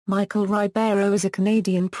Michael Ribeiro is a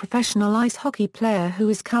Canadian professional ice hockey player who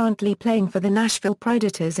is currently playing for the Nashville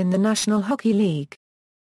Predators in the National Hockey League.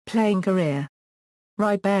 Playing career.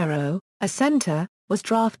 Ribeiro, a center, was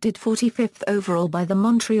drafted 45th overall by the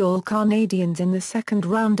Montreal Canadiens in the second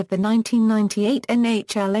round of the 1998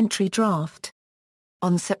 NHL entry draft.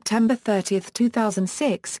 On September 30,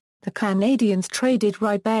 2006, the Canadiens traded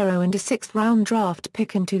Ribeiro and a sixth-round draft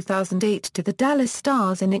pick in 2008 to the Dallas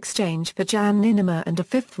Stars in exchange for Jan Niinimaa and a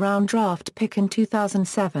fifth-round draft pick in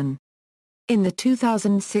 2007. In the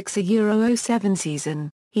 2006-07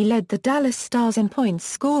 season, he led the Dallas Stars in points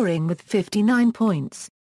scoring with 59 points.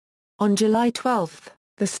 On July 12,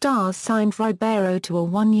 the Stars signed Ribeiro to a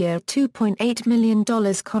one-year $2.8 million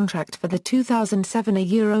contract for the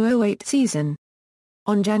 2007-08 season.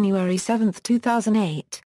 On January 7,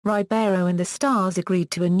 2008, Ribeiro and the Stars agreed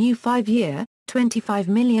to a new 5-year, $25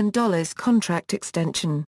 million contract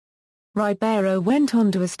extension. Ribeiro went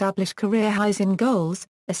on to establish career highs in goals,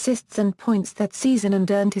 assists and points that season and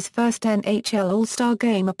earned his first NHL All-Star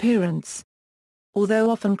Game appearance. Although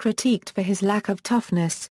often critiqued for his lack of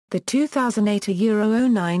toughness, the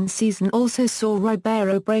 2008-09 season also saw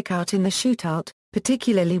Ribeiro break out in the shootout,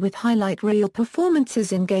 particularly with highlight reel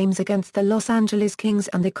performances in games against the Los Angeles Kings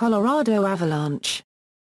and the Colorado Avalanche.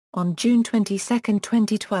 On June 22,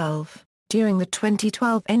 2012, during the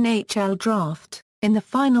 2012 NHL Draft, in the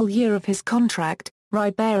final year of his contract,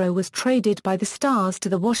 Ribeiro was traded by the Stars to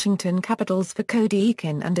the Washington Capitals for Cody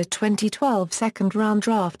Eakin and a 2012 second-round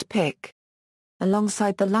draft pick.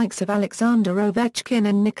 Alongside the likes of Alexander Ovechkin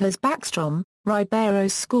and Nicklas Backstrom, Ribeiro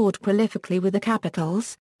scored prolifically with the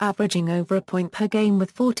Capitals, averaging over a point per game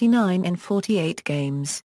with 49 in 48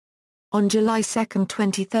 games. On July 2,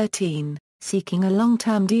 2013, seeking a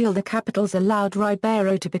long-term deal, the Capitals allowed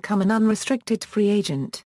Ribeiro to become an unrestricted free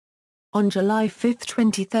agent. On July 5,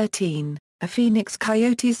 2013, a Phoenix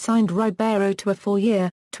Coyotes signed Ribeiro to a 4-year,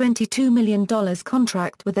 $22 million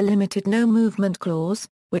contract with a limited no-movement clause,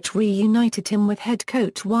 which reunited him with head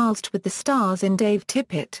coach whilst with the Stars in Dave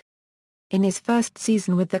Tippett. In his first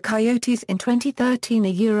season with the Coyotes in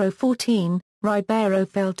 2013-14, Ribeiro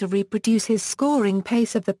failed to reproduce his scoring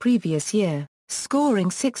pace of the previous year, scoring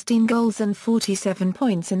 16 goals and 47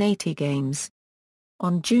 points in 80 games.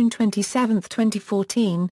 On June 27,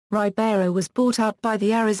 2014, Ribeiro was bought out by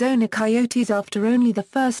the Arizona Coyotes after only the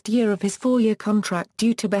first year of his 4-year contract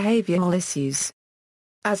due to behavioral issues.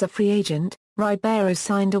 As a free agent, Ribeiro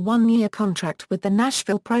signed a 1-year contract with the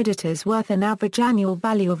Nashville Predators worth an average annual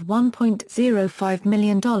value of $1.05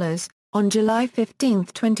 million, on July 15,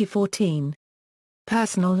 2014.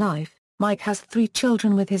 Personal life: Mike has 3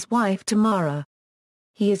 children with his wife Tamara.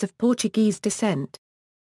 He is of Portuguese descent.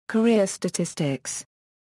 Career statistics.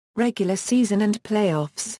 Regular season and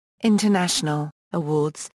playoffs, international,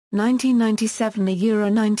 awards, 1997 Euro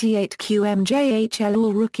 98 QMJHL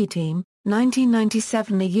All-Rookie Team,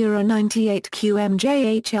 1997 Euro 98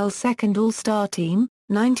 QMJHL Second All-Star Team,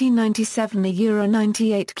 1997 Euro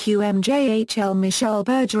 98 QMJHL Michel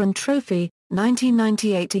Bergeron Trophy,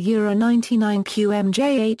 1998 Euro 99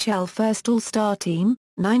 QMJHL First All-Star Team,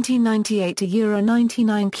 1998 Euro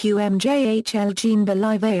 99 QMJHL Jean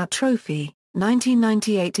Beliveau Trophy,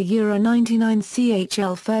 1998 Euro 99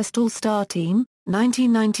 CHL First All-Star Team,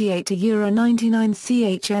 1998 Euro 99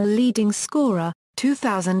 CHL Leading Scorer,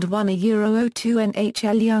 2001 Euro 02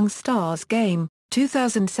 NHL Young Stars Game,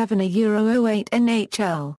 2007 Euro 08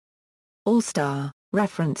 NHL All-Star.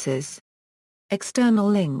 References. External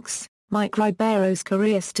links: Mike Ribeiro's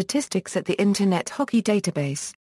career statistics at the Internet Hockey Database.